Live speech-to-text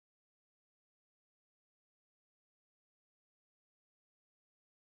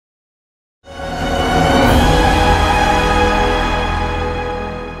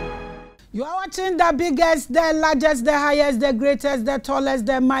the biggest, the largest, the highest, the greatest, the tallest,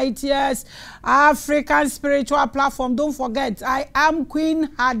 the mightiest African spiritual platform. Don't forget, I am Queen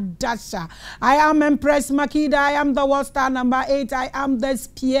Hadasha. I am Empress Makida. I am the world star number 8. I am the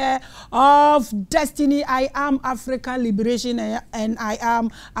spear of destiny. I am African liberation and I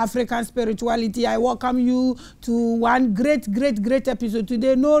am African spirituality. I welcome you to one great episode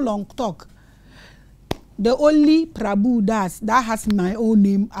today. No long talk. The only Prabhu that has my own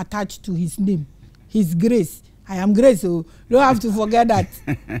name attached to his name. His Grace. I am Grace, so don't have to forget that.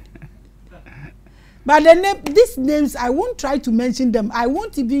 But the name, these names, I won't try to mention them. I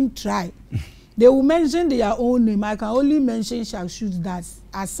won't even try. They will mention their own name. I can only mention Shashus Das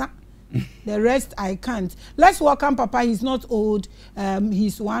Asa. The rest I can't. Let's welcome Papa. He's not old.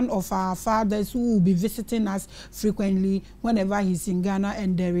 He's one of our fathers who will be visiting us frequently whenever he's in Ghana,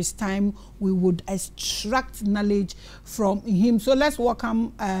 and there is time we would extract knowledge from him. So let's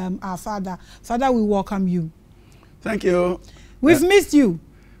welcome our father. Father, we welcome you. Thank you. We've missed you.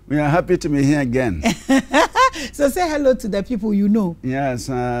 We are happy to be here again. So say hello to the people you know. Yes,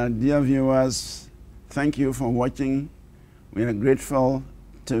 dear viewers, thank you for watching. We are grateful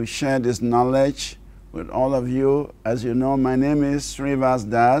to share this knowledge with all of you. As you know, my name is Srivas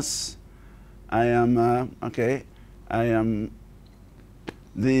Das. I am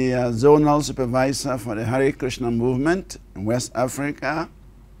the zonal supervisor for the Hare Krishna movement in West Africa.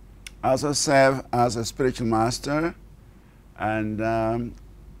 I also serve as a spiritual master, and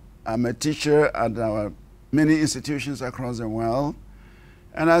I'm a teacher at our many institutions across the world,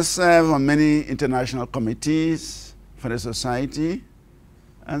 and I serve on many international committees for the society.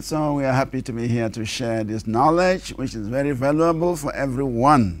 And so we are happy to be here to share this knowledge, which is very valuable for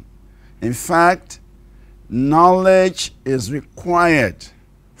everyone. In fact, knowledge is required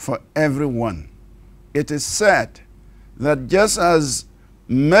for everyone. It is said that just as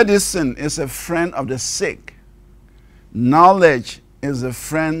medicine is a friend of the sick, knowledge is a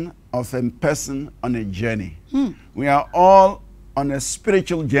friend of a person on a journey. We are all on a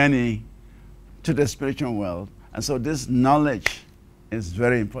spiritual journey to the spiritual world. And so this knowledge is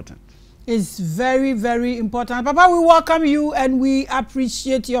very important. It's very important. Papa, we welcome you and we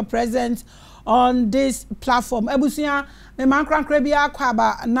appreciate your presence on this platform. Ebusia, the magrahebreacts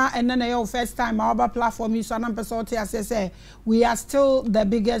akwaba na enene your first time our platform is on episode say we are still the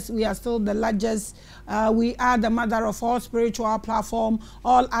biggest, we are still the largest, we are the mother of all spiritual platform.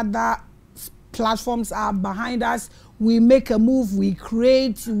 All other platforms are behind us. We make a move, we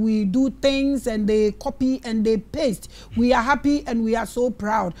create, we do things, and they copy and they paste. We are happy and we are so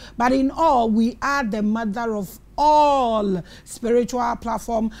proud. But in all, we are the mother of all spiritual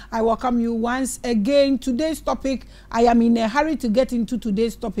platform. I welcome you once again. Today's topic, I am in a hurry to get into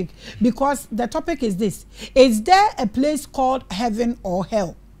today's topic because the topic is this. Is there a place called heaven or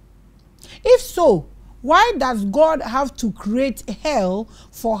hell? If so, why does God have to create hell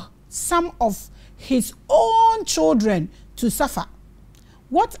for some of his own children to suffer?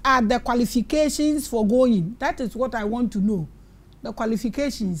 What are the qualifications for going? That is what I want to know. The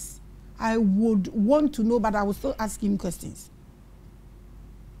qualifications I would want to know, but I will still ask him questions.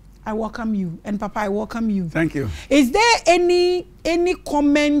 I welcome you, and Papa, I welcome you. Thank you. Is there any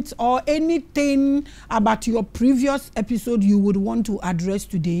comment or anything about your previous episode you would want to address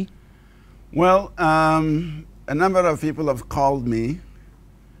today? Well, a number of people have called me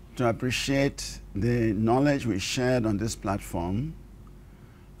to appreciate the knowledge we shared on this platform.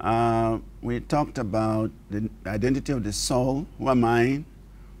 We talked about the identity of the soul. Who am I?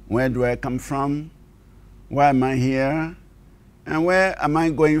 Where do I come from? Why am I here? And where am I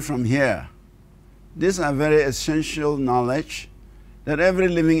going from here? These are very essential knowledge that every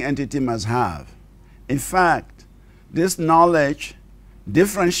living entity must have. In fact, this knowledge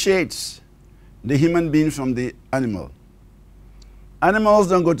differentiates the human being from the animal. Animals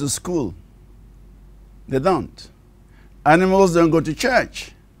don't go to school. They don't. Animals don't go to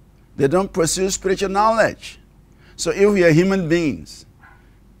church. They don't pursue spiritual knowledge. So if we are human beings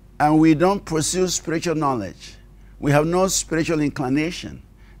and we don't pursue spiritual knowledge, we have no spiritual inclination,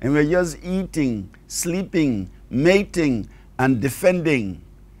 and we're just eating, sleeping, mating, and defending,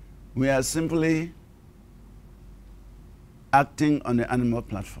 we are simply acting on the animal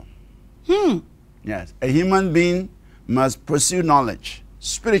platform. Yes, a human being must pursue knowledge,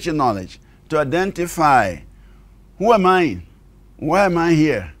 spiritual knowledge, to identify who am I, why am I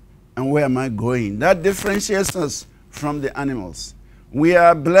here, and where am I going. That differentiates us from the animals. We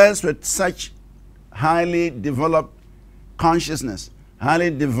are blessed with such highly developed consciousness, highly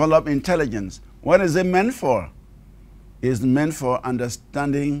developed intelligence. What is it meant for? It's meant for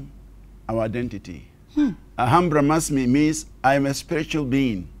understanding our identity. Aham Brahmasmi means I am a spiritual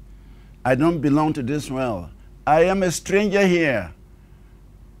being. I don't belong to this world. I am a stranger here.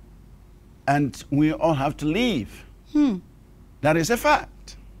 And we all have to leave. That is a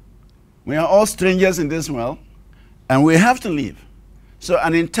fact. We are all strangers in this world, and we have to leave. So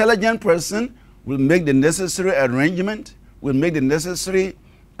an intelligent person will make the necessary arrangement, will make the necessary,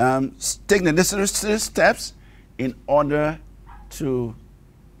 take the necessary steps in order to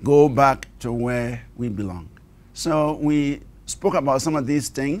go back to where we belong. So we spoke about some of these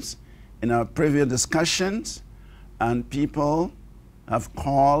things in our previous discussions, and people have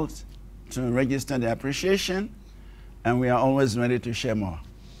called to register their appreciation, and we are always ready to share more.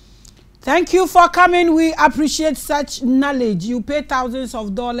 Thank you for coming. We appreciate such knowledge. You pay thousands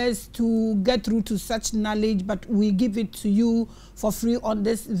of dollars to get through to such knowledge, but we give it to you for free on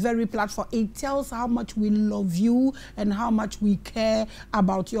this very platform. It tells how much we love you and how much we care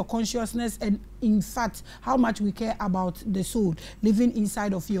about your consciousness, and in fact, how much we care about the soul living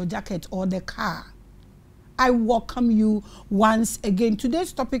inside of your jacket or the car. I welcome you once again.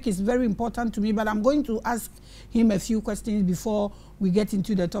 Today's topic is very important to me, but I'm going to ask him a few questions before we get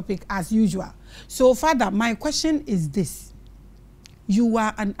into the topic as usual. So, Father, my question is this. You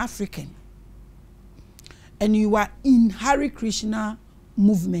are an African, and you are in Hare Krishna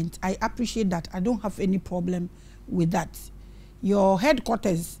movement. I appreciate that. I don't have any problem with that. Your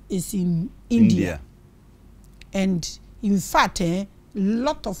headquarters is in India. And in fact, a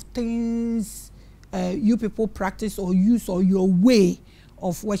lot of things you people practice or use, or your way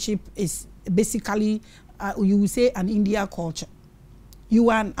of worship is basically, you will say, an India culture. You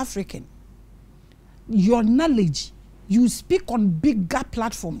are an African. Your knowledge, you speak on bigger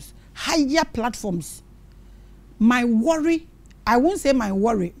platforms, higher platforms. My worry, I won't say my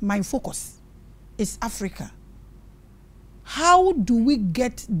worry, my focus is Africa. How do we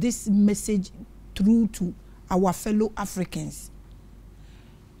get this message through to our fellow Africans?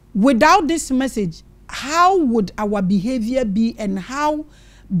 Without this message, how would our behavior be, and how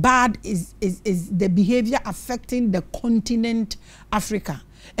bad is the behavior affecting the continent Africa?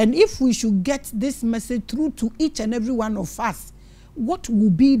 And if we should get this message through to each and every one of us, what will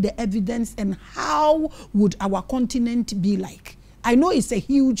be the evidence, and how would our continent be like? I know it's a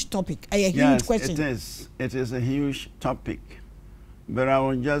huge topic, a huge question. It is a huge topic, but I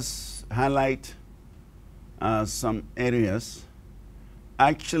will just highlight some areas.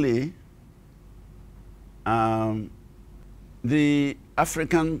 Actually, the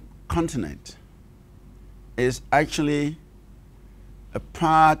African continent is actually a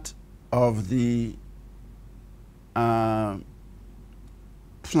part of the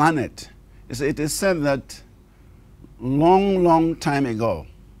planet. It is said that long time ago,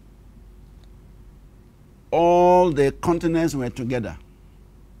 all the continents were together.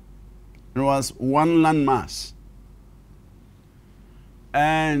 It was one landmass.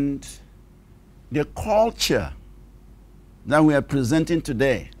 And the culture that we are presenting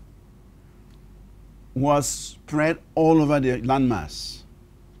today was spread all over the landmass.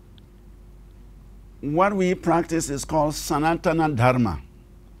 What we practice is called Sanatana Dharma.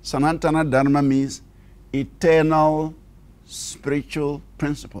 Sanatana Dharma means eternal spiritual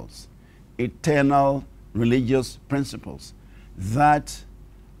principles, eternal religious principles that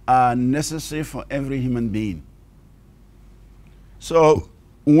are necessary for every human being. So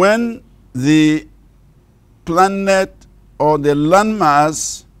when the planet or the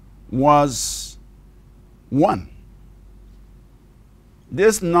landmass was one,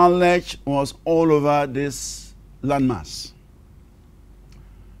 this knowledge was all over this landmass.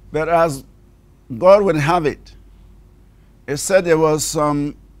 But as God would have it, it said there was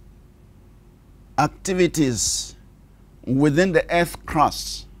some activities within the earth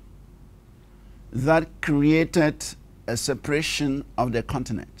crust that created a separation of the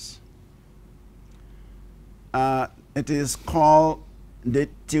continents. It is called the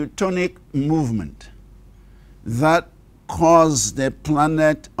Teutonic movement that caused the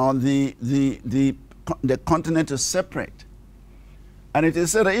planet or the continent to separate. And it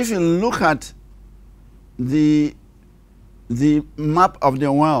is said that if you look at the map of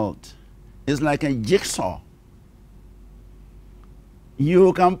the world, it's like a jigsaw.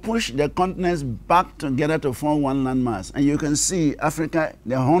 You can push the continents back together to form one landmass. And you can see Africa,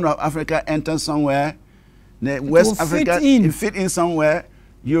 the Horn of Africa enters somewhere, the West Africa fit in somewhere.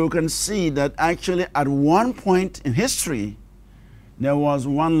 You can see that actually at one point in history, there was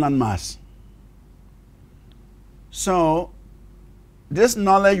one landmass. So this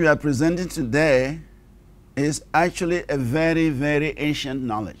knowledge we are presenting today is actually a very, very ancient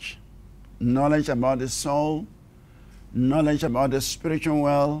knowledge. Knowledge about the soul, knowledge about the spiritual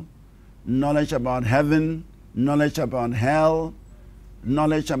world, knowledge about heaven, knowledge about hell,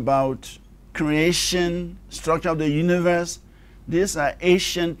 knowledge about creation, structure of the universe. These are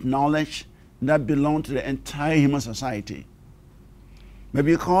ancient knowledge that belong to the entire human society. But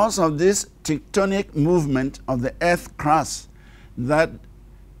because of this tectonic movement of the earth crust that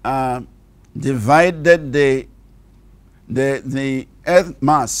divided the earth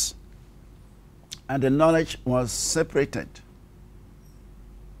mass, and the knowledge was separated,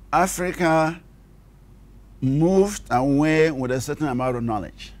 Africa moved away with a certain amount of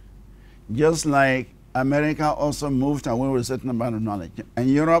knowledge, just like America also moved away with a certain amount of knowledge, and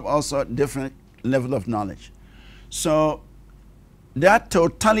Europe also different level of knowledge. So that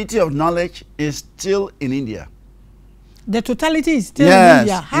totality of knowledge is still in India. The totality is still in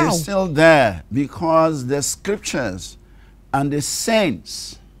India. How? It's still there because the scriptures and the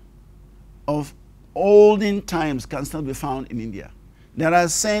saints of olden times can still be found in India. There are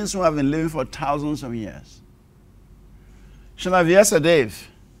saints who have been living for thousands of years. Srivas,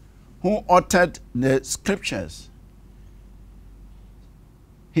 who uttered the scriptures,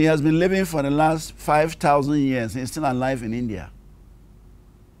 he has been living for the last 5,000 years. He's still alive in India.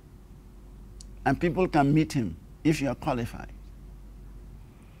 And people can meet him if you are qualified.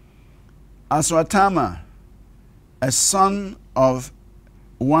 Aswatthama, a son of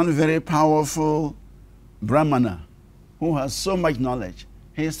one very powerful Brahmana who has so much knowledge,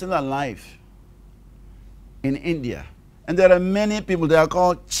 he is still alive in India. And there are many people, they are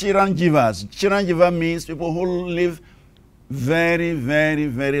called Chiranjivas. Chiranjiva means people who live very, very,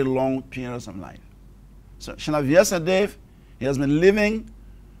 very long periods of life. So Srivas, he has been living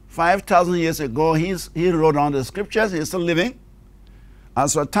 5,000 years ago. He wrote down the scriptures. He is still living.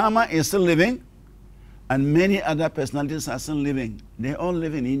 Aswatthama is still living. And many other personalities are still living. They all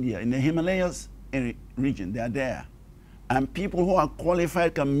live in India, in the Himalayas region. They are there. And people who are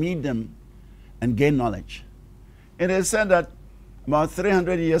qualified can meet them and gain knowledge. It is said that about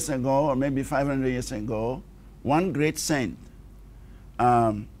 300 years ago, or maybe 500 years ago, one great saint,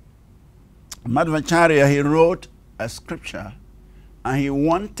 Madhvacharya, he wrote a scripture, and he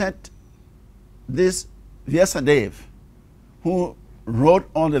wanted this Vyasadeva, who wrote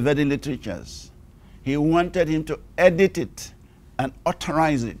all the Vedic literatures, he wanted him to edit it and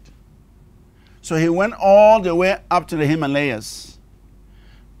authorize it. So he went all the way up to the Himalayas,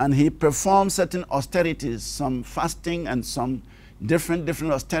 and he performed certain austerities, some fasting and some different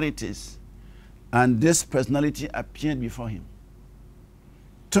austerities. And this personality appeared before him,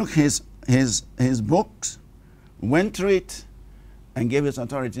 took his books, went through it, and gave his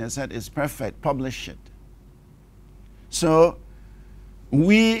authority and said, it's perfect, publish it. So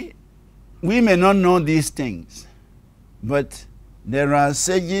we may not know these things, but there are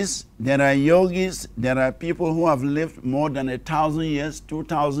sages, there are yogis, there are people who have lived more than 1,000 years,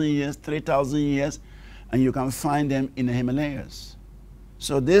 2,000 years, 3,000 years, and you can find them in the Himalayas.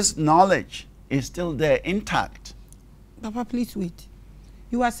 So this knowledge is still there, intact. Papa, please wait.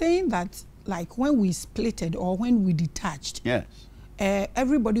 You are saying that, like, when we splitted or when we detached, yes,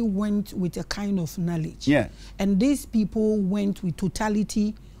 everybody went with a kind of knowledge. Yes. And these people went with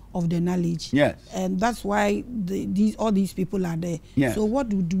totality of the knowledge. Yes. And that's why all these people are there. Yes. So what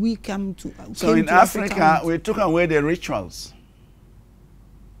did we come to? So in Africa, we took away the rituals.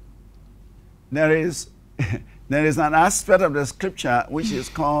 There is an aspect of the scripture which is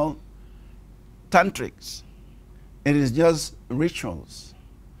called tantrics. It is just rituals.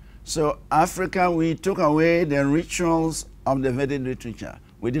 So Africa, we took away the rituals of the Vedic literature.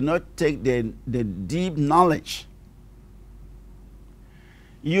 We did not take the deep knowledge.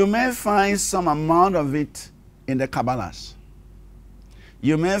 You may find some amount of it in the Kabbalahs.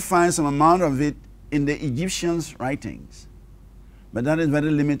 You may find some amount of it in the Egyptians' writings. But that is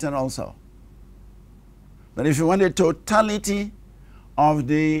very limited also. But if you want the totality of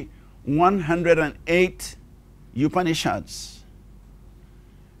the 108 Upanishads,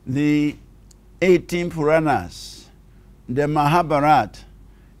 the 18 Puranas, the Mahabharata,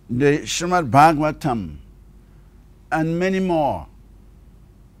 the Srimad Bhagavatam, and many more,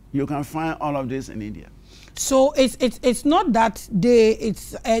 you can find all of this in India. So it's not that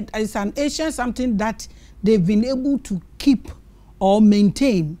it's an ancient something that they've been able to keep or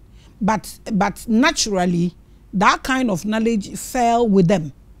maintain, but naturally that kind of knowledge fell with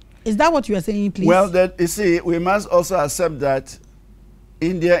them. Is that what you are saying, please? Well, you see, we must also accept that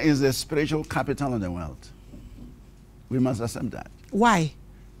India is the spiritual capital of the world. We must accept that. Why?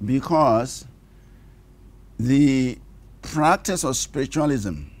 Because the practice of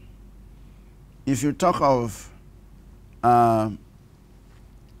spiritualism, if you talk of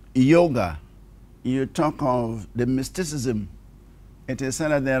yoga, you talk of the mysticism, it is said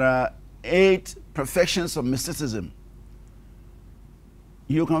that there are 8 perfections of mysticism.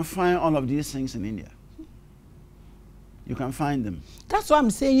 You can find all of these things in India. You can find them. That's why I'm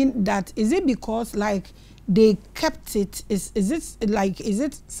saying that. Is it because like they kept it? Is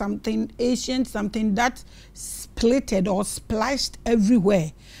it something ancient, something that splitted or spliced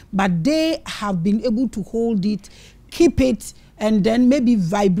everywhere, but they have been able to hold it, keep it, and then maybe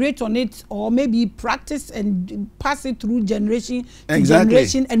vibrate on it, or maybe practice and pass it through generation to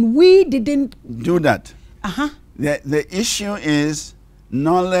generation, and we didn't do that. Uh-huh. The issue is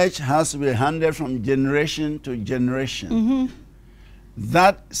knowledge has to be handed from generation to generation. Mm-hmm.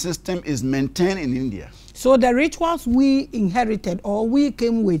 That system is maintained in India. So the rituals we inherited or we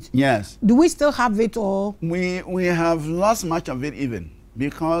came with, yes, do we still have it, or we have lost much of it even,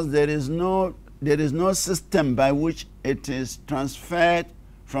 because there is no system by which it is transferred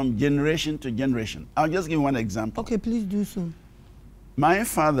from generation to generation. I'll just give one example. Okay, please do so. My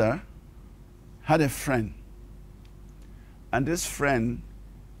father had a friend, and this friend,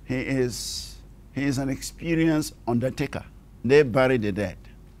 he is an experienced undertaker. They bury the dead.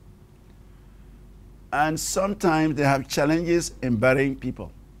 And sometimes they have challenges in burying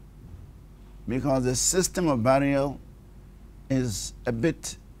people, because the system of burial is a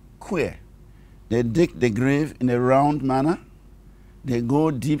bit queer. They dig the grave in a round manner. They go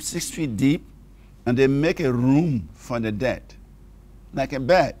deep, 6 feet deep, and they make a room for the dead, like a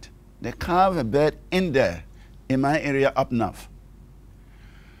bed. They carve a bed in there, in my area up north.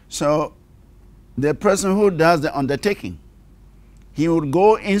 So the person who does the undertaking, he would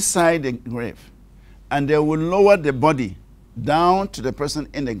go inside the grave, and they would lower the body down to the person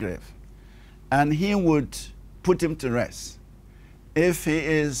in the grave, and he would put him to rest. If he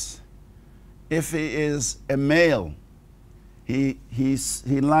is a male, he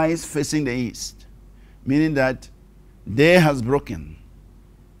lies facing the east, meaning that day has broken.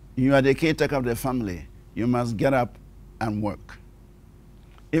 You are the caretaker of the family. You must get up and work.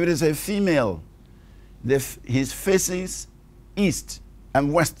 If it is a female, he's facing east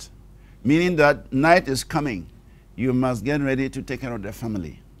and west, meaning that night is coming. You must get ready to take care of the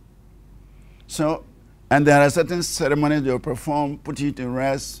family. So, and there are certain ceremonies they will perform, put you to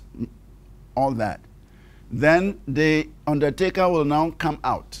rest, all that. Then the undertaker will now come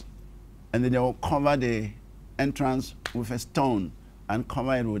out, and then they will cover the entrance with a stone and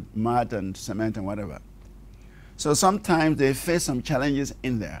cover it with mud and cement and whatever. So sometimes they face some challenges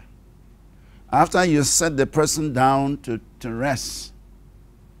in there. After you set the person down to rest,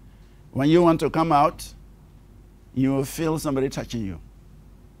 when you want to come out, you will feel somebody touching you.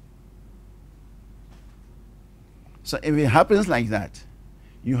 So if it happens like that,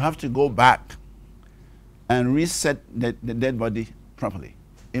 you have to go back and reset the dead body properly.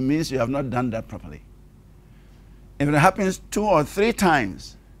 It means you have not done that properly. If it happens 2 or 3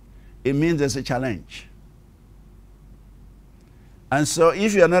 times, it means there's a challenge. And so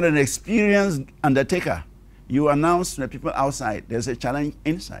if you are not an experienced undertaker, you announce to the people outside there's a challenge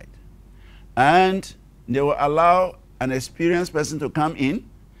inside. And they will allow an experienced person to come in,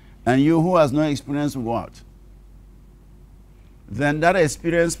 and you who has no experience will go out. Then that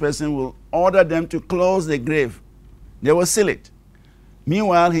experienced person will order them to close the grave. They will seal it.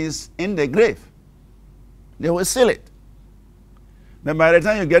 Meanwhile, he's in the grave. They will seal it. But by the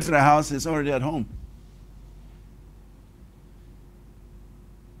time you get to the house, he's already at home.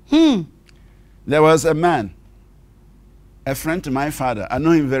 There was a man, a friend to my father. I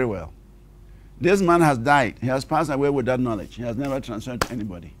know him very well. This man has died. He has passed away with that knowledge. He has never transferred to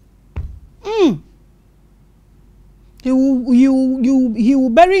anybody. He will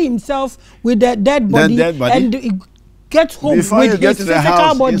bury himself with the dead body, and get home before with you get his to the physical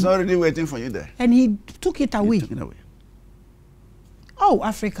house, body. he's already waiting for you there. And he took it away. He took it away. Oh,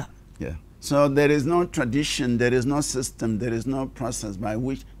 Africa. Yeah. So there is no tradition, there is no system, there is no process by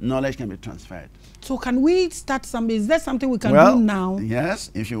which knowledge can be transferred. So can we start something? Is there something we can do now? Yes,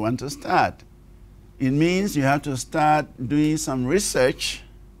 if you want to start. It means you have to start doing some research,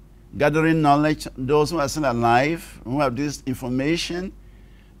 gathering knowledge, those who are still alive, who have this information.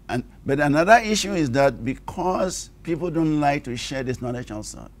 But another issue is that because people don't like to share this knowledge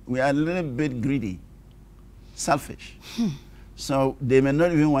also, we are a little bit greedy, selfish. So they may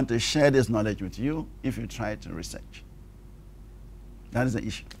not even want to share this knowledge with you if you try to research. That is the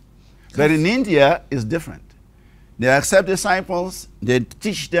issue. But in India, it's different. They accept disciples, they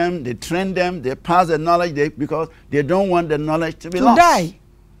teach them, they train them, they pass the knowledge because they don't want the knowledge to be lost. Die.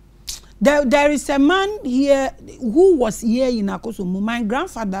 There is a man here who was here in Akosomo. My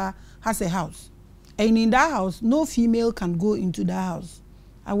grandfather has a house. And in that house, no female can go into that house.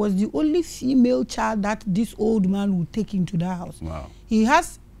 I was the only female child that this old man would take into that house. Wow. He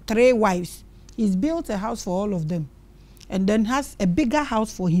has 3 wives. He's built a house for all of them. and then has a bigger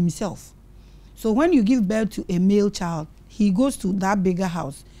house for himself. So when you give birth to a male child, he goes to that bigger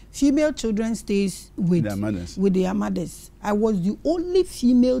house. Female children stays with their mothers. I was the only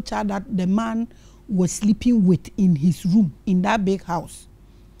female child that the man was sleeping with in his room in that big house.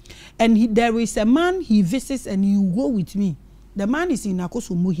 And there is a man he visits and he will go with me. The man is in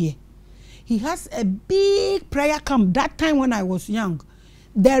Akosumu here. He has a big prayer camp. That time when I was young,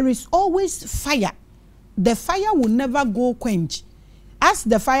 there is always fire. The fire will never go quench. As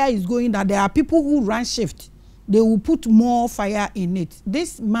the fire is going down, there are people who run shift. They will put more fire in it.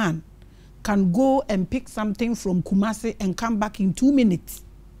 This man can go and pick something from Kumasi and come back in 2 minutes.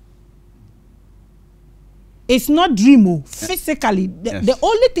 It's not dreamo. Physically, the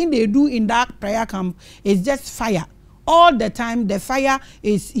only thing they do in that prayer camp is just fire. All the time, the fire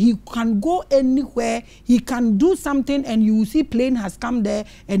is, he can go anywhere, he can do something, and you will see plane has come there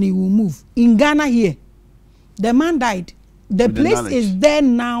and he will move. In Ghana here, the man died. The place is there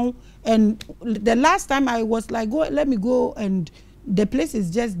now, and the last time I was like, go, let me go, and the place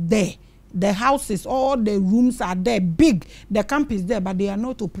is just there. The houses, all the rooms are there, big. The camp is there, but they are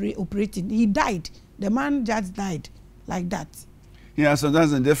not operating. He died. The man just died like that. Yeah, so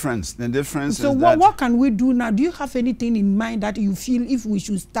that's the difference. The difference so is what can we do now? Do you have anything in mind that you feel if we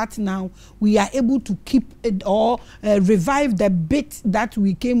should start now, we are able to keep it or revive the bit that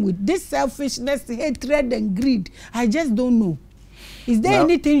we came with? This selfishness, hatred, and greed, I just don't know. Is there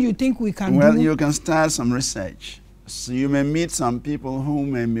anything you think we can do? Well, you can start some research. So you may meet some people who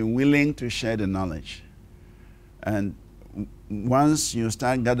may be willing to share the knowledge. And once you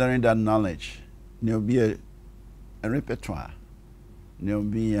start gathering that knowledge, there will be a repertoire. There will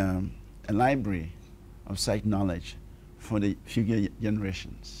be a library of such knowledge for the future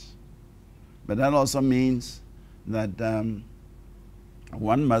generations. But that also means that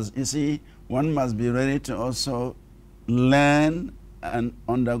one must be ready to also learn and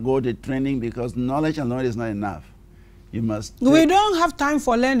undergo the training, because knowledge alone is not enough. You must. We don't have time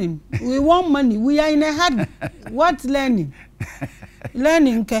for learning. We want money. We are in a hard. What learning?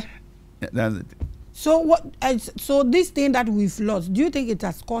 Learning, okay? Yeah, that's it. So what? So this thing that we've lost, do you think it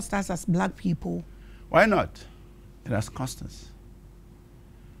has cost us as black people? Why not? It has cost us.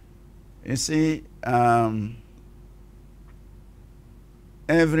 You see,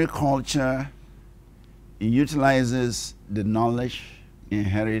 every culture utilizes the knowledge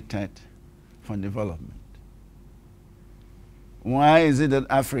inherited for development. Why is it that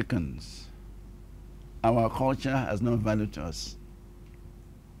Africans, our culture has no value to us?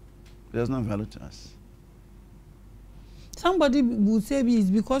 There's no value to us. Somebody would say it's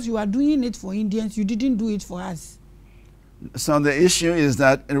because you are doing it for Indians, you didn't do it for us. So the issue is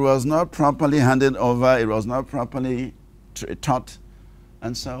that it was not properly handed over, it was not properly taught,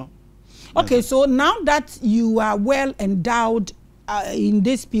 and so. Okay, so now that you are well endowed in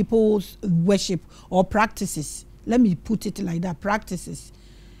these people's worship or practices, let me put it like that, practices,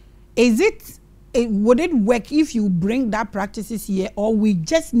 would it work if you bring that practices here, or we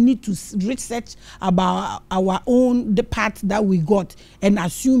just need to research about our own, the part that we got, and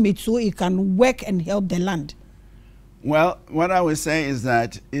assume it so it can work and help the land? Well, what I would say is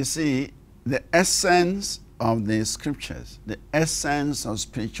that, you see, the essence of the scriptures, the essence of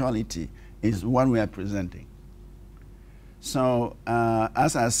spirituality is what we are presenting. So,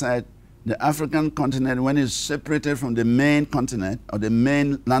 as I said, the African continent, when it's separated from the main continent or the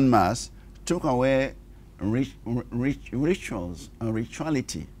main landmass, took away rituals or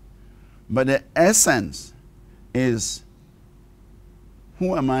rituality. But the essence is,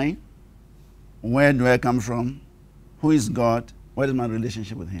 who am I? Where do I come from? Who is God? What is my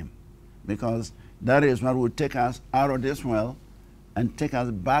relationship with Him? Because that is what will take us out of this world and take us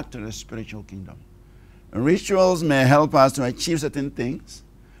back to the spiritual kingdom. Rituals may help us to achieve certain things.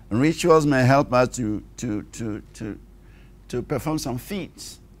 Rituals may help us to perform some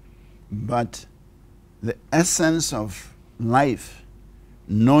feats. But the essence of life,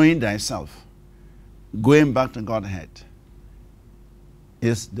 knowing thyself, going back to Godhead,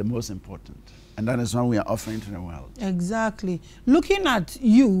 is the most important. And that is what we are offering to the world. Exactly. Looking at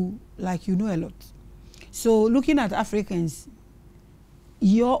you, like you know a lot. So looking at Africans,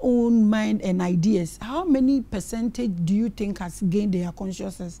 your own mind and ideas, how many percentage do you think has gained their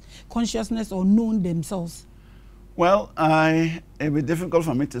consciousness or known themselves? Well, it would be difficult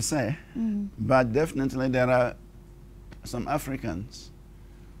for me to say, but definitely there are some Africans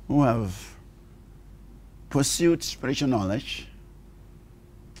who have pursued spiritual knowledge,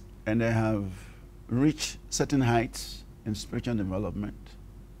 and they have reached certain heights in spiritual development.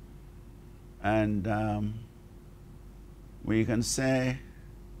 And we can say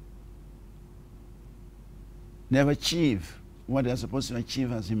They have achieved what they're supposed to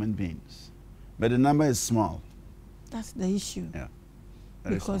achieve as human beings. But the number is small. That's the issue. Yeah.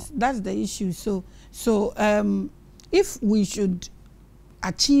 Because that's the issue. So if we should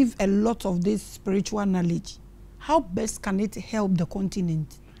achieve a lot of this spiritual knowledge, how best can it help the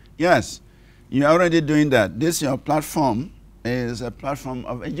continent? Yes, you're already doing that. This your platform is a platform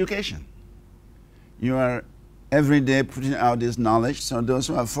of education. You are every day putting out this knowledge, so those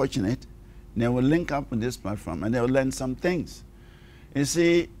who are fortunate, they will link up with this platform and they will learn some things. You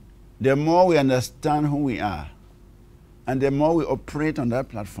see, the more we understand who we are, and the more we operate on that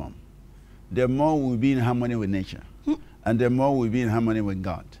platform, the more we'll be in harmony with nature, and the more we'll be in harmony with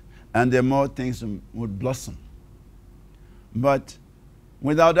God, and the more things would blossom. But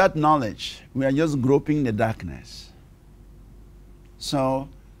without that knowledge, we are just groping the darkness. So,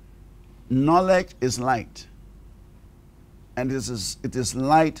 knowledge is light, and it is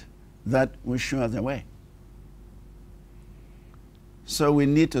light that will show us the way. So we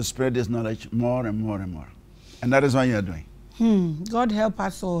need to spread this knowledge more and more and more. And that is what you are doing. God help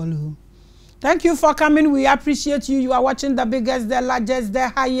us all. Thank you for coming. We appreciate you. You are watching the biggest, the largest, the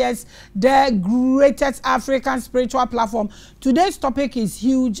highest, the greatest African spiritual platform. Today's topic is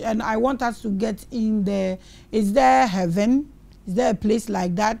huge, and I want us to get in there. Is there heaven? Is there a place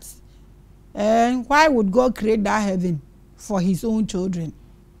like that? And why would God create that heaven for his own children?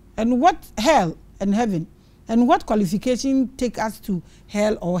 And what hell and heaven? And what qualification take us to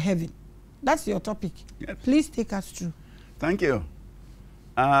hell or heaven? That's your topic. Yes. Please take us through. Thank you.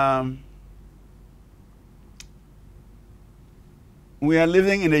 We are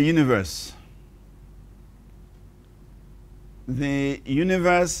living in a universe. The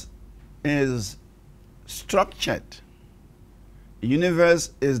universe is structured. The universe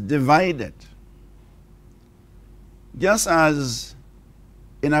is divided. Just as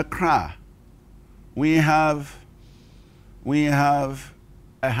in Accra, we have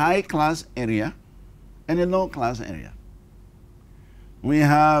a high-class area and a low-class area. We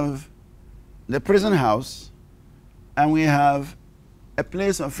have the prison house, and we have a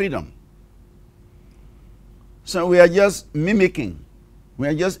place of freedom. So we are just mimicking, we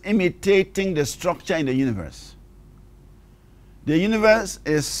are just imitating the structure in the universe. The universe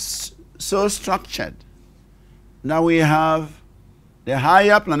is so structured that we have the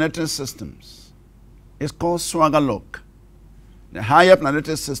higher planetary systems. It's called Swagalok. The higher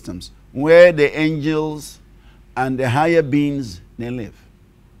planetary systems, where the angels and the higher beings, they live.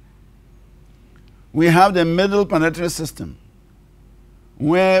 We have the middle planetary system,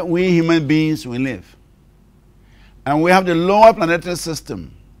 where we human beings will live. And we have the lower planetary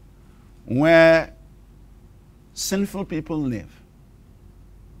system, where sinful people live.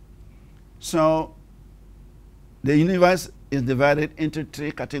 So the universe is divided into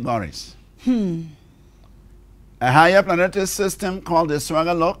 3 categories. A higher planetary system called the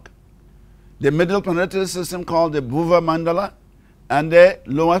Swagalok, the middle planetary system called the Bhuva Mandala, and the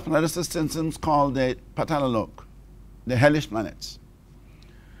lower planetary systems called the Patalalok, the hellish planets.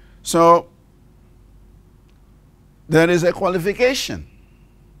 So there is a qualification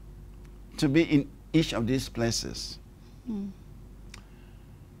to be in each of these places.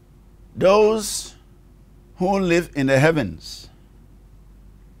 Those who live in the heavens,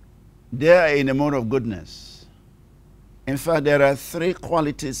 they are in a mode of goodness. In fact, there are 3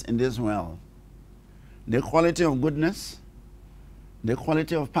 qualities in this world: the quality of goodness, the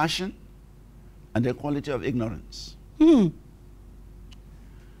quality of passion, and the quality of ignorance.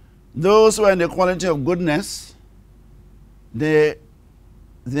 Those who are in the quality of goodness, they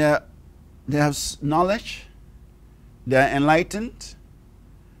have knowledge, they are enlightened,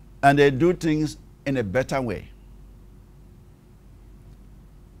 and they do things in a better way.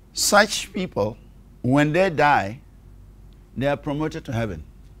 Such people, when they die, they are promoted to heaven.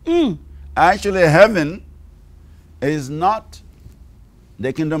 Actually, heaven is not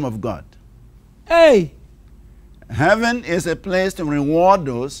the kingdom of God. Hey! Heaven is a place to reward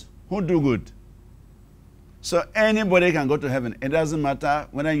those who do good. So anybody can go to heaven. It doesn't matter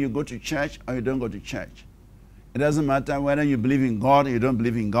whether you go to church or you don't go to church. It doesn't matter whether you believe in God or you don't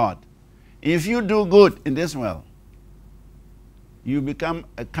believe in God. If you do good in this world, you become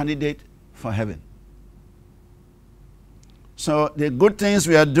a candidate for heaven. So the good things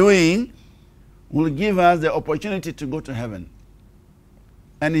we are doing will give us the opportunity to go to heaven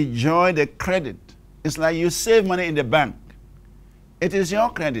and enjoy the credit. It's like you save money in the bank. It is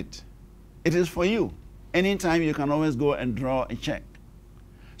your credit. It is for you. Anytime you can always go and draw a check.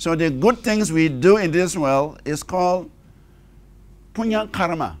 So the good things we do in this world is called punya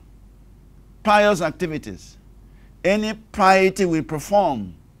karma, pious activities. Any piety we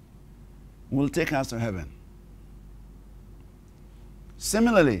perform will take us to heaven.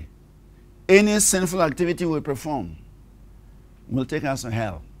 Similarly, any sinful activity we perform will take us to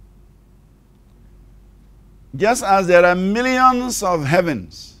hell. Just as there are millions of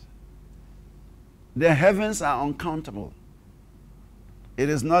heavens, the heavens are uncountable. It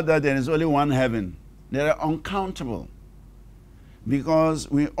is not that there is only one heaven. They are uncountable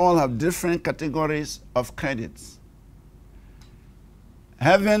because we all have different categories of credits.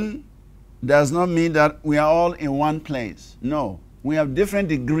 Heaven does not mean that we are all in one place. No, we have different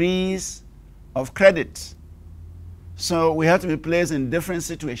degrees of credit. So we have to be placed in different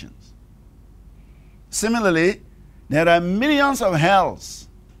situations. Similarly, there are millions of hells.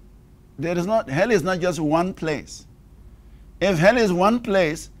 Hell is not just one place. If hell is one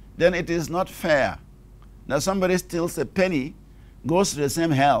place, then it is not fair that somebody steals a penny, goes to the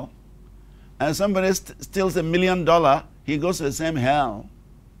same hell, and somebody steals $1 million, he goes to the same hell.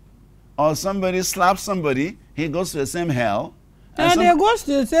 Or somebody slaps somebody, he goes to the same hell. And they go to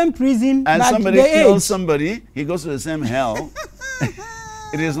the same prison. And somebody kills somebody, he goes to the same hell.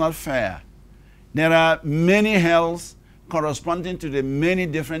 It is not fair. There are many hells corresponding to the many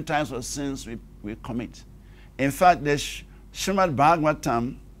different types of sins we commit. In fact, the Srimad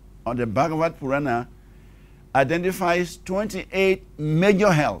Bhagavatam, or the Bhagavad Purana, identifies 28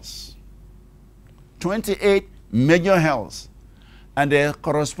 major hells. 28 major hells. And they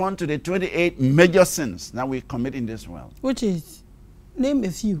correspond to the 28 major sins that we commit in this world. Which is? Name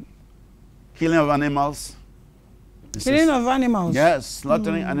a few. Killing of animals. Killing of animals? Yes,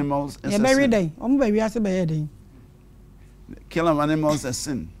 slaughtering animals is a sin. Killing of animals is a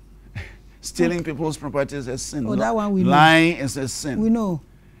sin. Stealing people's property is a sin. Oh, that one we know. Lying is a sin. We know.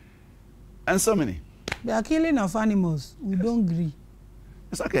 And so many. They are killing of animals. We don't agree.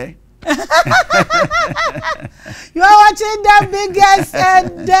 It's okay. You are watching the biggest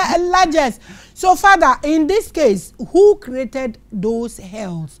and the largest. So, Father, in this case, who created those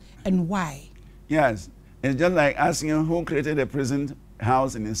hells and why? Yes. It's just like asking who created a prison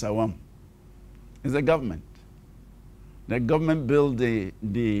house in Isawam. It's the government. The government built the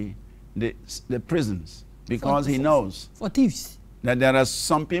prisons because he knows for thieves that there are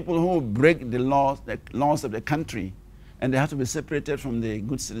some people who break the laws of the country, and they have to be separated from the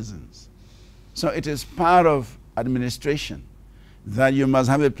good citizens. So it is part of administration that you must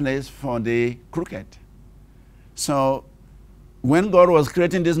have a place for the crooked. So when God was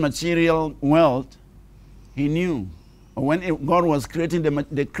creating this material world, he knew, or when God was creating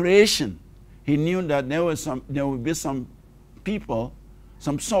the creation, he knew that there would be some people,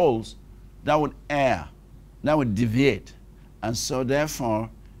 some souls that would err, that would deviate. And so therefore,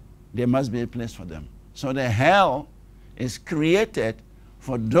 there must be a place for them. So the hell is created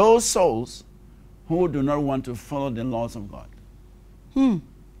for those souls who do not want to follow the laws of God.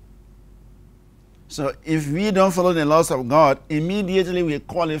 So if we don't follow the laws of God, immediately we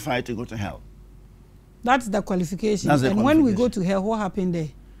qualify to go to hell. That's the qualification. That's the and qualification. When we go to hell, what happened there?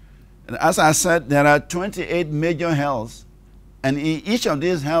 And as I said, there are 28 major hells, and in each of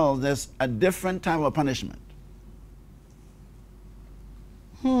these hells, there's a different type of punishment.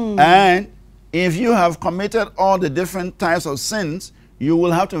 And if you have committed all the different types of sins, you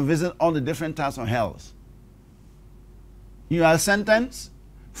will have to visit all the different types of hells. You are sentenced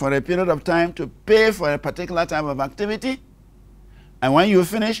for a period of time to pay for a particular type of activity, and when you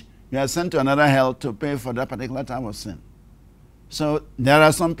finish, you are sent to another hell to pay for that particular type of sin. So there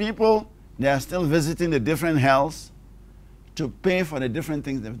are some people, they are still visiting the different hells to pay for the different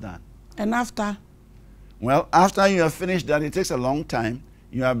things they've done. And after? Well, after you have finished that, it takes a long time.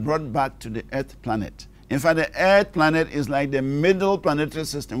 You are brought back to the Earth planet. In fact, the Earth planet is like the middle planetary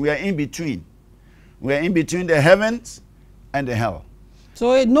system. We are in between. We are in between the heavens and the hell.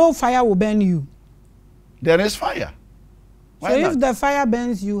 So no fire will burn you? There is fire. Why so not? If the fire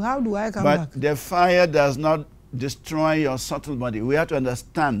burns you, how do I come back? But the fire does not destroy your subtle body. We have to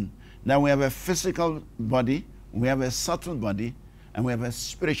understand that we have a physical body, we have a subtle body, and we have a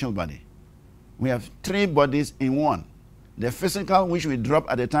spiritual body. We have three bodies in one. The physical, which we drop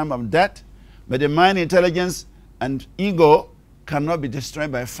at the time of death, but the mind, intelligence, and ego cannot be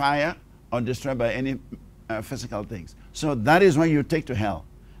destroyed by fire or destroyed by any physical things. So that is when you take to hell.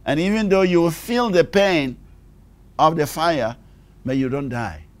 And even though you will feel the pain of the fire, but you don't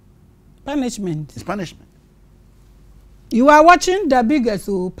die. Punishment. It's punishment. You are watching the biggest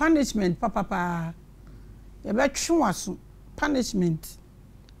punishment, punishment.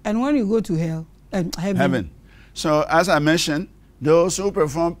 And when you go to hell, heaven. So as I mentioned, those who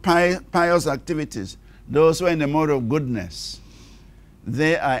perform pious activities, those who are in the mode of goodness,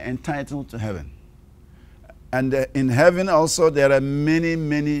 they are entitled to heaven. And in heaven also there are many,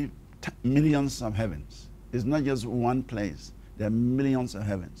 many millions of heavens. It's not just one place. There are millions of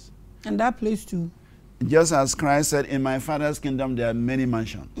heavens. And that place too. Just as Christ said, in my Father's kingdom there are many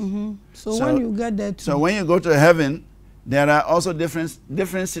mansions. So when you get there too. So when you go to heaven, there are also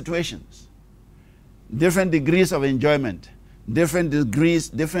different situations, different degrees of enjoyment, different degrees,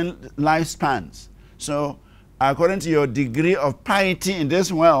 different lifespans. So according to your degree of piety in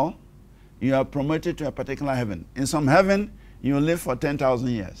this world, you are promoted to a particular heaven. In some heaven, you live for 10,000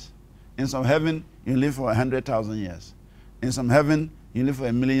 years. In some heaven, you live for 100,000 years. In some heaven, you live for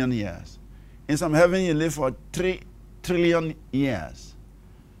 1,000,000 years. In some heaven, you live for 3 trillion years.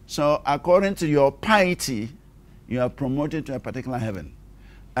 So according to your piety, you are promoted to a particular heaven.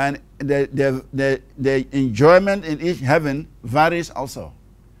 And the enjoyment in each heaven varies also.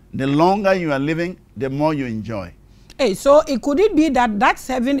 The longer you are living, the more you enjoy. Hey, so could it be that that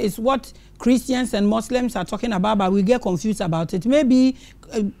heaven is what Christians and Muslims are talking about, but we get confused about it? Maybe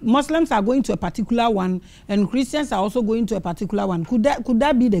Muslims are going to a particular one, and Christians are also going to a particular one. Could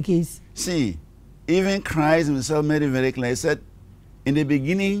that be the case? See, even Christ himself made it very clear. He said, in the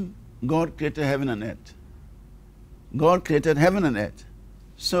beginning, God created heaven and earth. God created heaven and earth.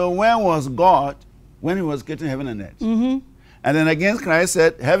 So where was God when he was creating heaven and earth? And then again, Christ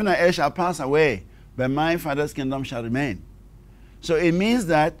said, heaven and earth shall pass away, but my Father's kingdom shall remain. So it means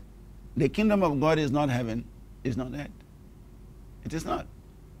that the kingdom of God is not heaven, is not earth. It is not.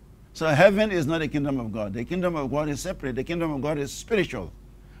 So heaven is not the kingdom of God. The kingdom of God is separate. The kingdom of God is spiritual.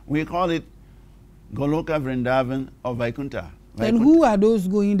 We call it Goloka Vrindavan or Vaikuntha. And who are those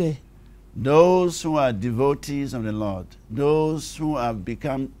going there? Those who are devotees of the Lord. Those who have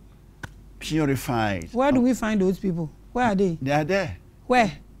become purified. Where do we find those people? Where are they? They are there.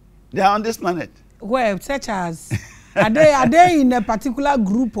 Where? They are on this planet. Where? Such as? Are they in a particular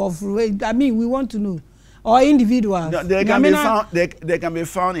group of, I mean, we want to know. Or individuals? No, they can be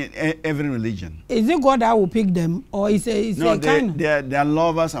found in every religion. Is it God that will pick them? Or is it no, they are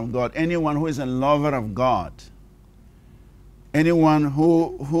lovers of God. Anyone who is a lover of God. Anyone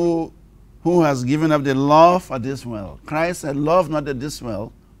who has given up the love for this world. Christ said, love not this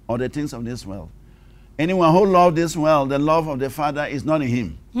world or the things of this world. Anyone who loves this world, the love of the Father is not in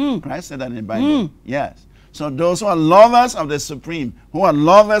him. Christ said that in the Bible. Yes. So those who are lovers of the Supreme, who are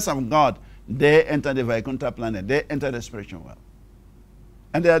lovers of God, they enter the Vaikuntha planet. They enter the spiritual world.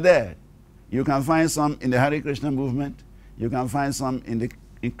 And they are there. You can find some in the Hare Krishna movement. You can find some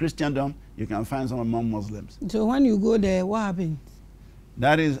in Christendom. You can find some among Muslims. So when you go there, what happens?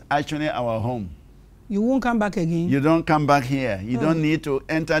 That is actually our home. You won't come back again? You don't come back here. You don't need to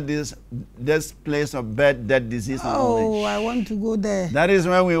enter this place of birth, death, disease, and knowledge. I want to go there. That is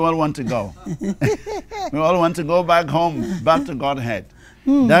where we all want to go. We all want to go back home, back to Godhead.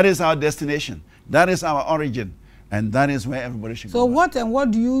 That is our destination. That is our origin. And that is where everybody should go. So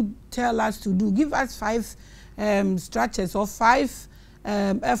what do you tell us to do? Give us 5 structures or 5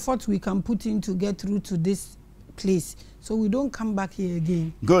 efforts we can put in to get through to this place, so we don't come back here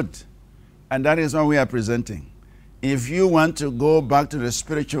again. Good. And that is what we are presenting. If you want to go back to the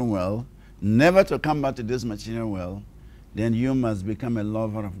spiritual world, never to come back to this material world, then you must become a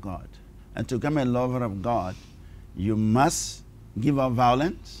lover of God. And to become a lover of God, you must give up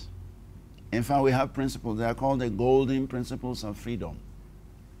violence. In fact, we have principles. They are called the golden principles of freedom.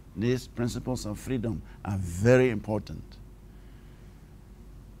 These principles of freedom are very important.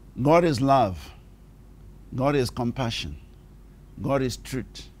 God is love. God is compassion. God is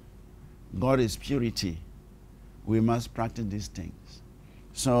truth. God is purity. We must practice these things.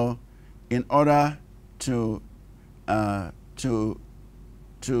 So, in order to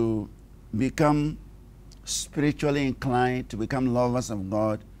become spiritually inclined, to become lovers of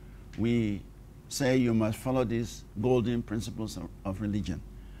God, we say you must follow these golden principles of religion.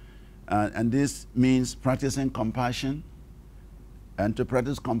 And this means practicing compassion. And to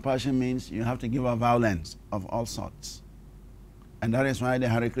practice compassion means you have to give up violence of all sorts. And that is why the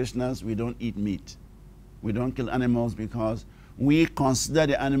Hare Krishnas, we don't eat meat. We don't kill animals because we consider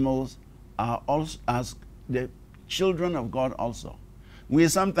the animals are also as the children of God also. We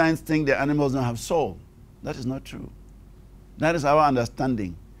sometimes think the animals don't have soul. That is not true. That is our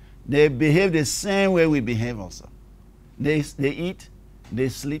understanding. They behave the same way we behave also. They eat, they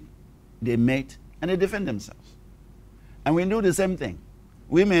sleep, they mate, and they defend themselves. And we do the same thing.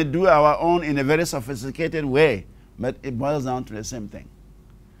 We may do our own in a very sophisticated way, but it boils down to the same thing.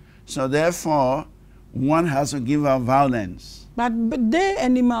 So therefore, one has to give up violence. But they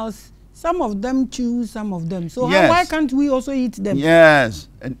animals, some of them chew, some of them. So yes. Why can't we also eat them? Yes,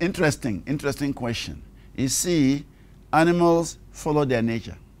 an interesting question. You see, animals follow their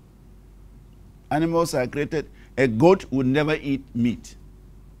nature. Animals are created. A goat would never eat meat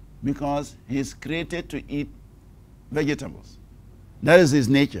because he's created to eat vegetables. That is his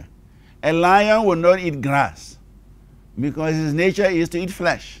nature. A lion will not eat grass because his nature is to eat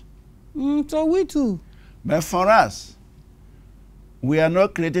flesh. So we too. But for us, we are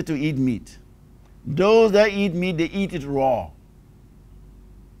not created to eat meat. Those that eat meat, they eat it raw.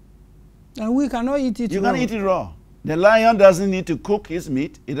 And we cannot eat it raw. You can eat it raw. The lion doesn't need to cook his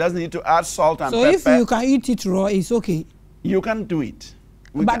meat. It doesn't need to add salt and pepper. So if you can eat it raw, it's okay. You can do it.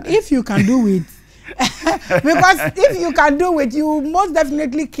 But if you can do it, because if you can do it, you most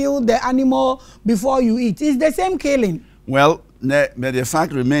definitely kill the animal before you eat. It's the same killing. Well, but the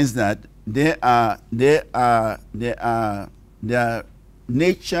fact remains that their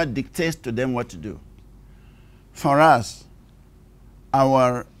nature dictates to them what to do. For us,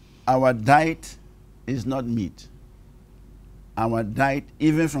 our diet is not meat. Our diet,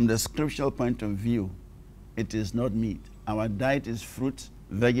 even from the scriptural point of view, it is not meat. Our diet is fruits,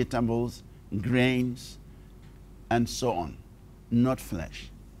 vegetables, grains, and so on, not flesh.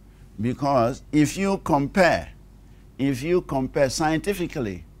 Because if you compare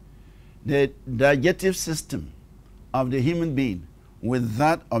scientifically the digestive system of the human being with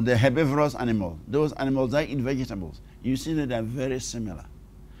that of the herbivorous animal, those animals that eat vegetables, you see that they are very similar.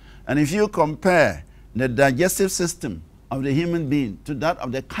 And if you compare the digestive system of the human being to that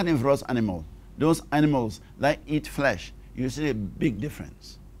of the carnivorous animal, those animals that eat flesh, you see a big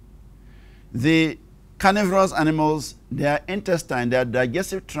difference. The carnivorous animals, their intestine, their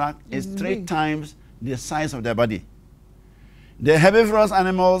digestive tract is 3 times the size of their body. The herbivorous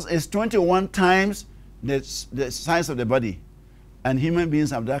animals is 21 times the size of the body. And human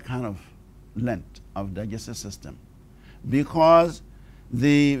beings have that kind of length of digestive system. Because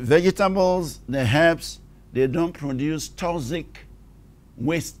the vegetables, the herbs, they don't produce toxic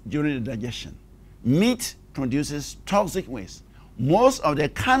waste during the digestion. Meat produces toxic waste. Most of the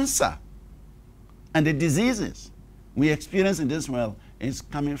cancer and the diseases we experience in this world is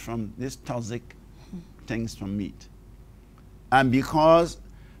coming from these toxic things from meat. And because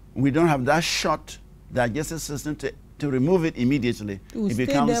we don't have that short digestive system to remove it immediately, it stays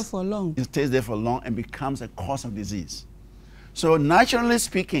there for long. It stays there for long and becomes a cause of disease. So naturally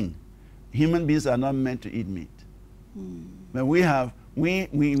speaking, human beings are not meant to eat meat. But we love meat,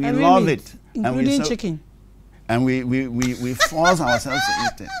 it. Including chicken. And we force ourselves to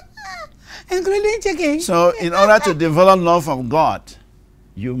eat it. Including chicken. So in order to develop love of God,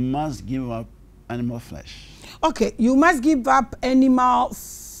 you must give up animal flesh. Okay, you must give up animal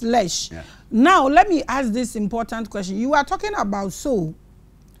flesh. Yeah. Now, let me ask this important question. You are talking about soul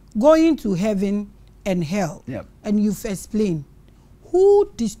going to heaven and hell. Yep. And you've explained.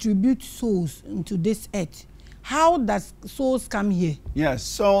 Who distributes souls into this earth? How does souls come here? Yes,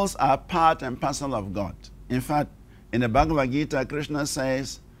 souls are part and parcel of God. In fact, in the Bhagavad Gita, Krishna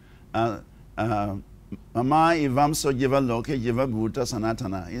says, Mama ivam so jiva loke jiva bhuta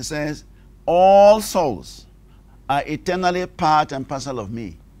sanatana. He says, all souls are eternally part and parcel of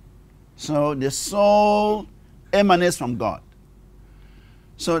me. So the soul emanates from God.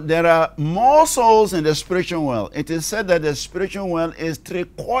 So there are more souls in the spiritual world. It is said that the spiritual world is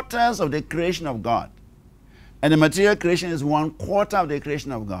 3/4 of the creation of God. And the material creation is 1/4 of the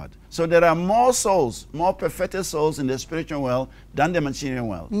creation of God. So there are more souls, more perfected souls in the spiritual world than the material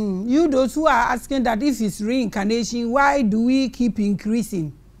world. You those who are asking that if it's reincarnation, why do we keep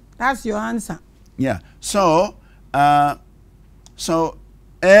increasing? That's your answer. Yeah. So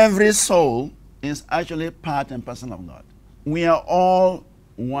every soul is actually part and parcel of God. We are all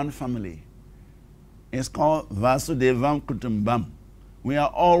one family. It's called Vasudevam Kutumbam. We are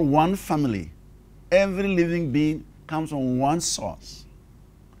all one family. Every living being comes from one source,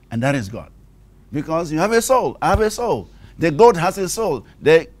 and that is God. Because you have a soul, I have a soul. The goat has a soul.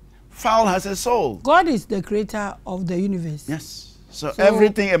 The fowl has a soul. God is the creator of the universe. Yes. So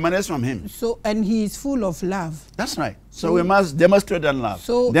everything emanates from him. So, and he is full of love. That's right. So we must demonstrate that love.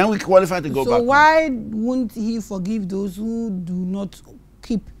 So then we qualify to go back. So why won't he forgive those who do not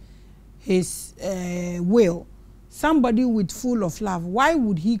keep his will? Somebody with full of love, why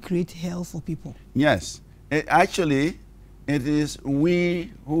would he create hell for people? Yes. Actually, it is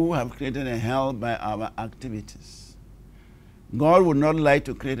we who have created a hell by our activities. God would not like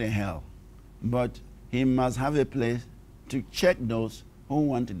to create a hell, but he must have a place to check those who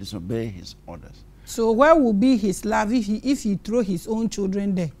want to disobey his orders. So where will be his love if he throw his own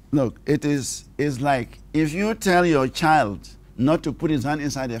children there? Look, it's like if you tell your child not to put his hand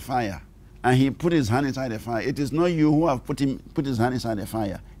inside the fire, and he put his hand inside the fire, it is not you who have put his hand inside the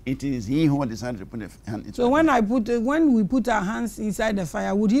fire. It is he who decided to put his hand inside. So when we put our hands inside the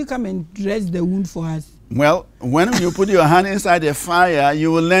fire, would he come and dress the wound for us? Well, when you put your hand inside the fire,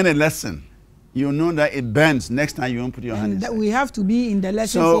 you will learn a lesson. you know that it bends next time you won't put your hand inside. We have to be in the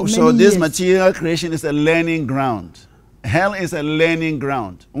lesson for many So this years. material creation is a learning ground. Hell is a learning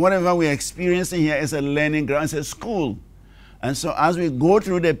ground. Whatever we're experiencing here is a learning ground. It's a school. And so as we go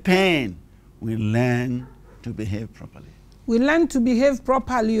through the pain, we learn to behave properly. We learn to behave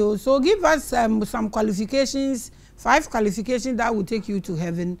properly. So give us some qualifications, 5 qualifications that will take you to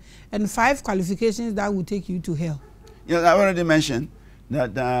heaven, and 5 qualifications that will take you to hell. Yes, I already mentioned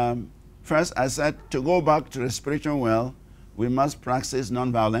that first I said to go back to the spiritual world, we must practice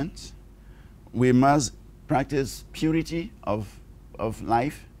nonviolence. We must practice purity of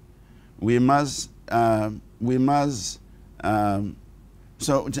life. We must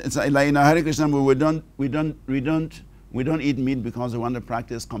so it's like in our Hare Krishna, we don't eat meat because we want to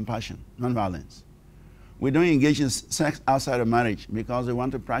practice compassion, nonviolence. We don't engage in sex outside of marriage because we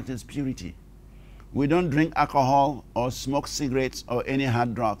want to practice purity. We don't drink alcohol or smoke cigarettes or any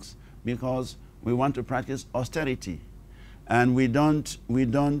hard drugs because we want to practice austerity. And we don't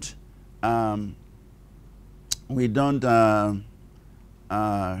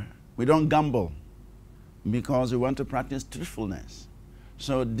gamble because we want to practice truthfulness.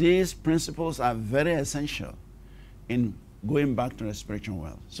 So these principles are very essential in going back to the spiritual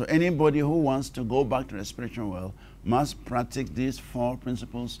world. So anybody who wants to go back to the spiritual world must practice these 4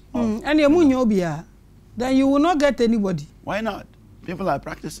 principles. And then you will not get anybody. Why not? People are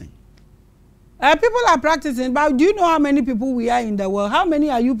practicing. People are practicing, but do you know how many people we are in the world? How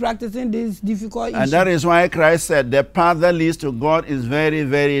many are you practicing this difficult issue? And that is why Christ said the path that leads to God is very,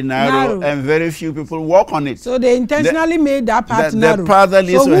 very narrow. And very few people walk on it. So they intentionally made that path narrow. The path that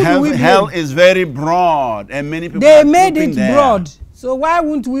leads to hell is very broad, and many people they made it broad. So why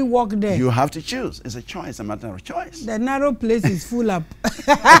won't we walk there? You have to choose. It's a choice, a matter of choice. The narrow place is full up.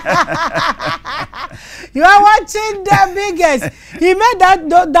 You are watching the biggest. He made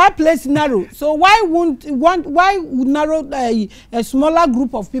that place narrow. So why would narrow a smaller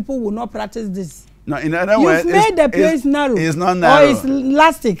group of people will not practice this? No, in other words, you've made the place narrow. It's not narrow. Or it's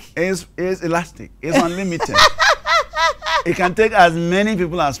elastic. It's elastic. It's unlimited. It can take as many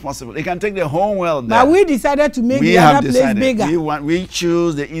people as possible. It can take the whole world there. But we decided to make the other place bigger. We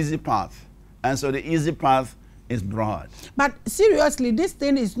choose the easy path. And so the easy path is broad. But seriously, this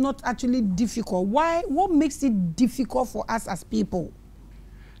thing is not actually difficult. Why? What makes it difficult for us as people?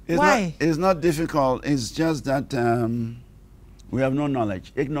 Why? It's not difficult. It's just that we have no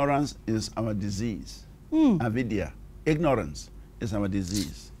knowledge. Ignorance is our disease. Avidya. Ignorance is our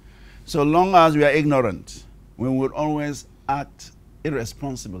disease. So long as we are ignorant, we would always act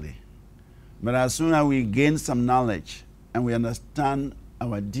irresponsibly. But as soon as we gain some knowledge and we understand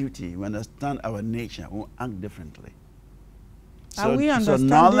our duty, we understand our nature, we'll act differently. Are we understanding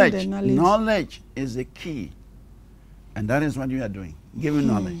the knowledge? Knowledge is the key. And that is what you are doing, giving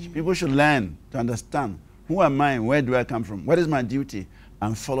knowledge. People should learn to understand, who am I, where do I come from, what is my duty,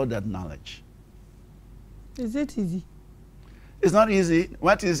 and follow that knowledge. Is it easy? It's not easy.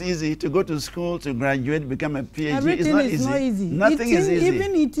 What is easy? To go to school, to graduate, become a PhD. Everything it's not easy. Nothing is easy.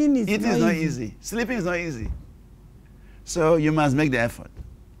 Even eating is not easy. Sleeping is not easy. So you must make the effort.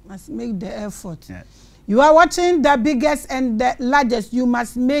 Must make the effort. Yes. You are watching the biggest and the largest. You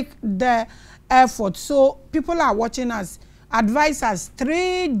must make the effort. So people are watching us. Advise us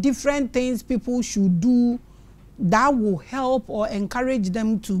 3 different things people should do that will help or encourage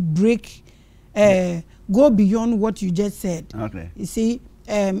them to break, go beyond what you just said. Okay. You see,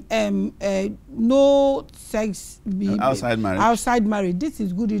 no sex outside marriage. Outside marriage. This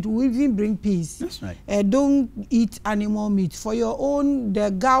is good. It will even bring peace. That's right. Don't eat animal meat for your own. The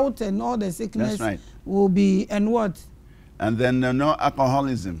gout and all the sickness. That's right. Will be and what? And then no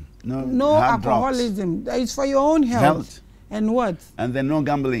alcoholism. No alcoholism. It's for your own health. And what? And then no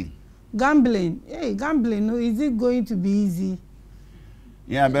gambling. Gambling. Hey, gambling. Is it going to be easy?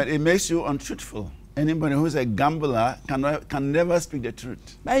 Yeah, but it makes you untruthful. Anybody who's a gambler can never speak the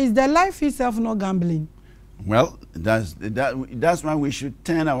truth. But is the life itself not gambling? Well, that's why we should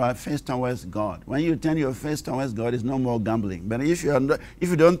turn our face towards God. When you turn your face towards God, it's no more gambling. But if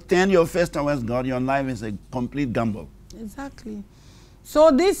you don't turn your face towards God, your life is a complete gamble. Exactly.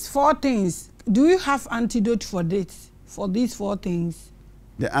 So these 4 things, do you have antidote for this? For these 4 things?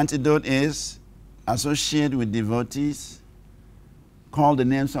 The antidote is associate with devotees. Call the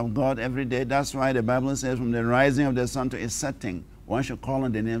names of God every day. That's why the Bible says from the rising of the sun to its setting, one should call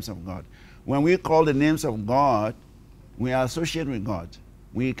on the names of God. When we call the names of God, we are associated with God.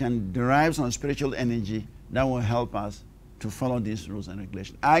 We can derive some spiritual energy that will help us to follow these rules and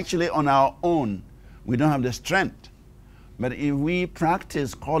regulations. Actually, on our own, we don't have the strength. But if we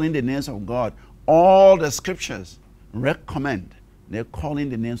practice calling the names of God, all the scriptures recommend they're calling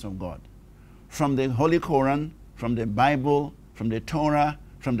the names of God. from the Holy Quran, from the Bible, from the Torah,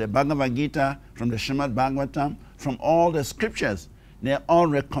 from the Bhagavad Gita, from the Srimad Bhagavatam, from all the scriptures. They all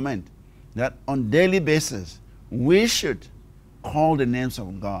recommend that on daily basis we should call the names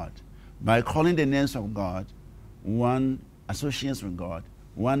of God. By calling the names of God, one associates with God,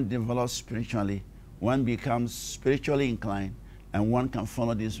 one develops spiritually, one becomes spiritually inclined, and one can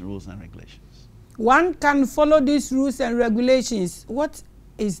follow these rules and regulations. One can follow these rules and regulations. What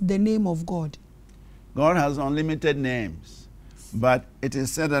is the name of God? God has unlimited names, but it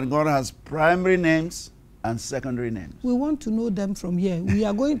is said that God has primary names and secondary names. We want to know them from here. We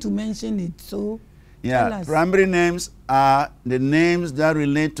are going to mention it, so tell us. Primary names are the names that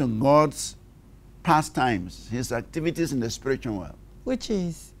relate to God's pastimes, his activities in the spiritual world. Which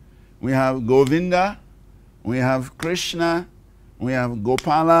is? We have Govinda, we have Krishna, we have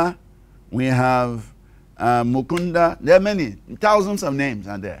Gopala, we have Mukunda. There are many, thousands of names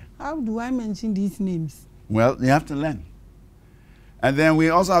are there. How do I mention these names? Well, you have to learn. And then we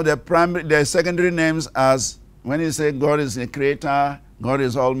also have the secondary names, as when you say God is the creator, God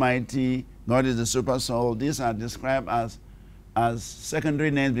is almighty, God is the super soul. These are described as secondary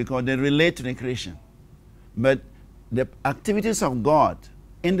names because they relate to the creation. But the activities of God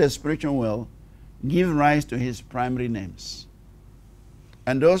in the spiritual world give rise to his primary names.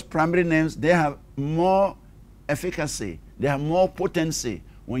 And those primary names, they have more efficacy, they have more potency.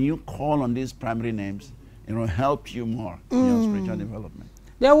 When you call on these primary names, it will help you more in your spiritual development.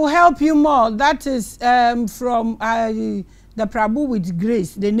 They will help you more. That is from the Prabhu with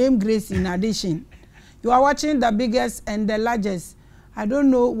Grace, the name Grace in addition. You are watching the biggest and the largest. I don't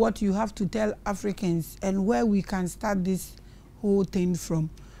know what you have to tell Africans and where we can start this whole thing from.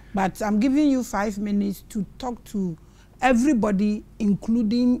 But I'm giving you 5 minutes to talk to everybody,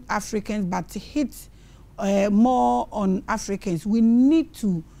 including Africans, but hit more on Africans. We need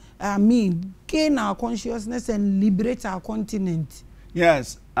to, gain our consciousness and liberate our continent.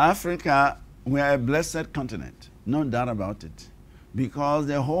 Yes, Africa, we are a blessed continent, no doubt about it, because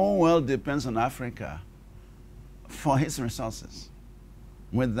the whole world depends on Africa for its resources.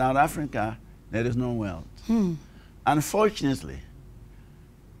 Without Africa, there is no world. Unfortunately,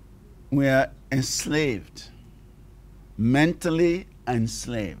 we are enslaved, mentally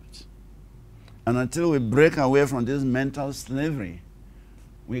enslaved. And until we break away from this mental slavery,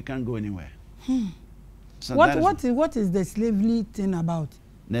 we can't go anywhere. So what is the slavery thing about?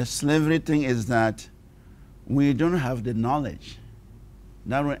 The slavery thing is that we don't have the knowledge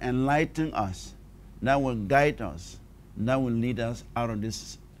that will enlighten us, that will guide us, that will lead us out of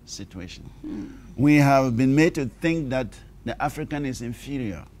this situation. We have been made to think that the African is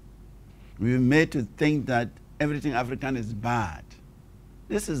inferior. We've been made to think that everything African is bad.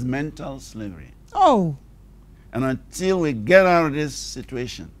 This is mental slavery. Oh. And until we get out of this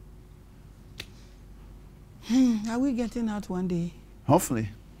situation. Are we getting out one day? Hopefully.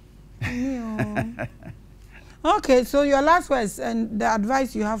 Okay, so your last words and the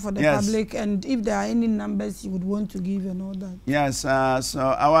advice you have for the public, and if there are any numbers you would want to give and all that. Yes, so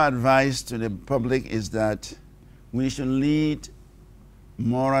our advice to the public is that we should lead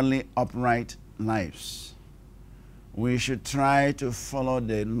morally upright lives. We should try to follow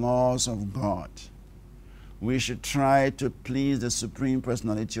the laws of God. We should try to please the Supreme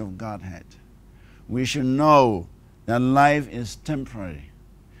Personality of Godhead. We should know that life is temporary.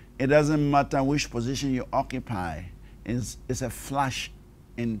 It doesn't matter which position you occupy. It's a flash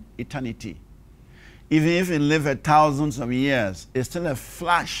in eternity. Even if you live thousands of years, it's still a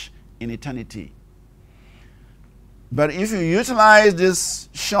flash in eternity. But if you utilize this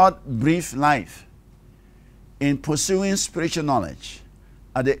short, brief life in pursuing spiritual knowledge,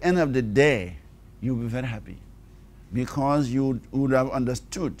 at the end of the day, you'll be very happy because you would have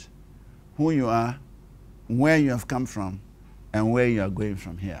understood who you are, where you have come from, and where you are going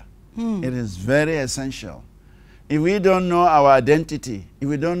from here. It is very essential. If we don't know our identity, if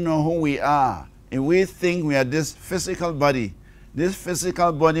we don't know who we are, if we think we are this physical body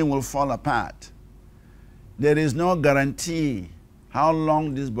will fall apart. There is no guarantee how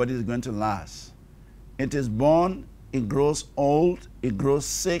long this body is going to last. It is born, it grows old, it grows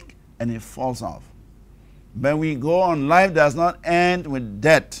sick, and it falls off. But we go on, life does not end with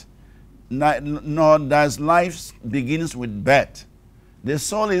death, nor does life begins with birth. The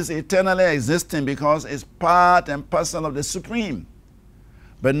soul is eternally existing because it's part and parcel of the Supreme.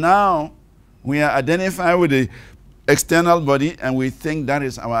 But now we are identified with the external body and we think that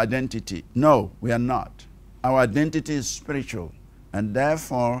is our identity. No, we are not. Our identity is spiritual, and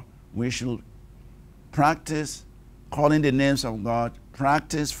therefore we should practice calling the names of God,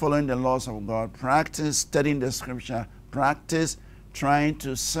 practice following the laws of God, practice studying the scripture, practice trying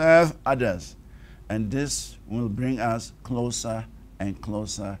to serve others And this will bring us closer and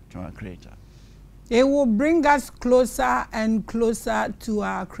closer to our Creator. It will bring us closer and closer to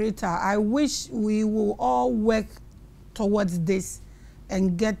our Creator. I wish we will all work towards this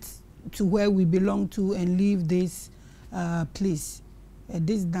and get to where we belong to and leave this place,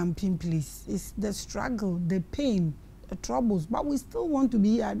 this dumping place. It's the struggle, the pain, the troubles, but we still want to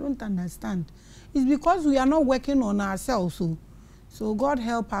be here. I don't understand. It's because we are not working on ourselves. So God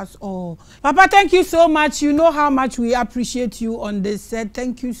help us all. Papa, thank you so much. You know how much we appreciate you on this set.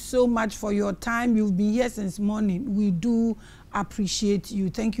 Thank you so much for your time. You've been here since morning. We do appreciate you.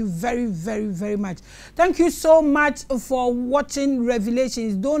 Thank you very, very, very much. Thank you so much for watching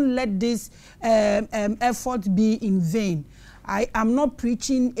Revelations. Don't let this effort be in vain. I am not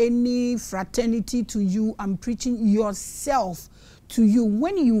preaching any fraternity to you. I'm preaching yourself to you.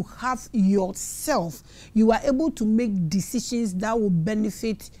 When you have yourself, you are able to make decisions that will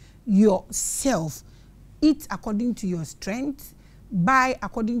benefit yourself. Eat according to your strength, buy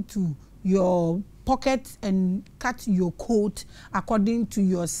according to your pocket, and cut your coat according to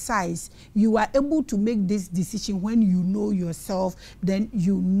your size. You are able to make this decision when you know yourself, then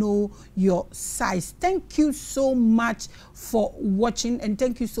you know your size. Thank you so much for watching, and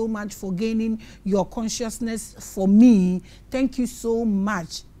thank you so much for gaining your consciousness for me. Thank you so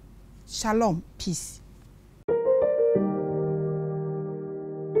much. Shalom. Peace.